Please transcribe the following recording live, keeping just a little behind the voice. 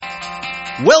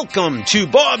Welcome to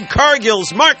Bob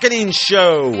Cargill's Marketing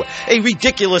Show, a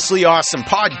ridiculously awesome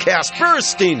podcast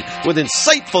bursting with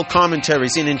insightful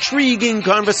commentaries and intriguing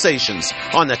conversations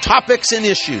on the topics and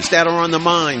issues that are on the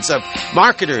minds of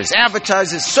marketers,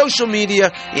 advertisers, social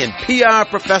media, and PR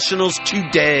professionals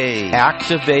today.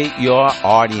 Activate your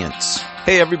audience.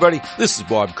 Hey everybody, this is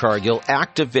Bob Cargill.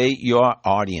 Activate your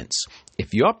audience.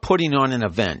 If you're putting on an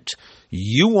event,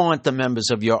 you want the members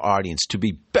of your audience to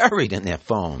be buried in their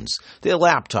phones, their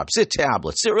laptops, their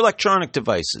tablets, their electronic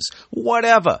devices,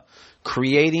 whatever,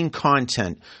 creating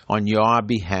content on your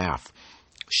behalf,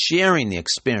 sharing the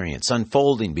experience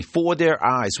unfolding before their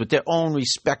eyes with their own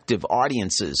respective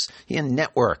audiences and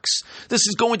networks. This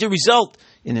is going to result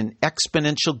in an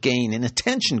exponential gain in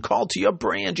attention called to your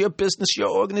brand, your business, your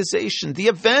organization, the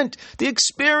event, the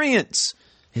experience.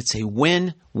 It's a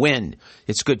win-win.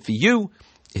 It's good for you.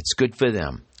 It's good for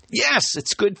them. Yes,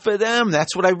 it's good for them.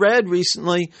 That's what I read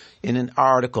recently in an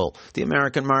article. The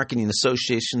American Marketing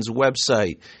Association's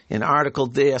website, an article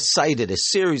there cited a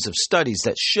series of studies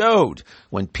that showed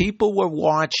when people were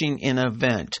watching an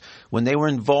event, when they were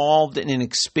involved in an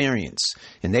experience,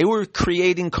 and they were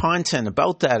creating content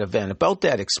about that event, about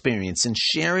that experience, and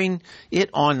sharing it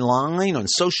online on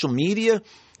social media,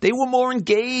 they were more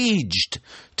engaged.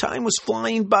 Time was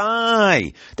flying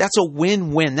by. That's a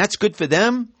win-win. That's good for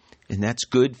them, and that's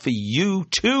good for you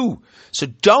too. So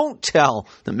don't tell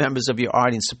the members of your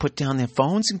audience to put down their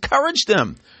phones. Encourage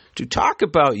them to talk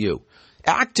about you.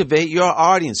 Activate your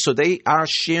audience so they are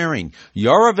sharing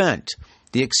your event,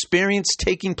 the experience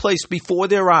taking place before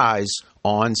their eyes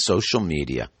on social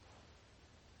media.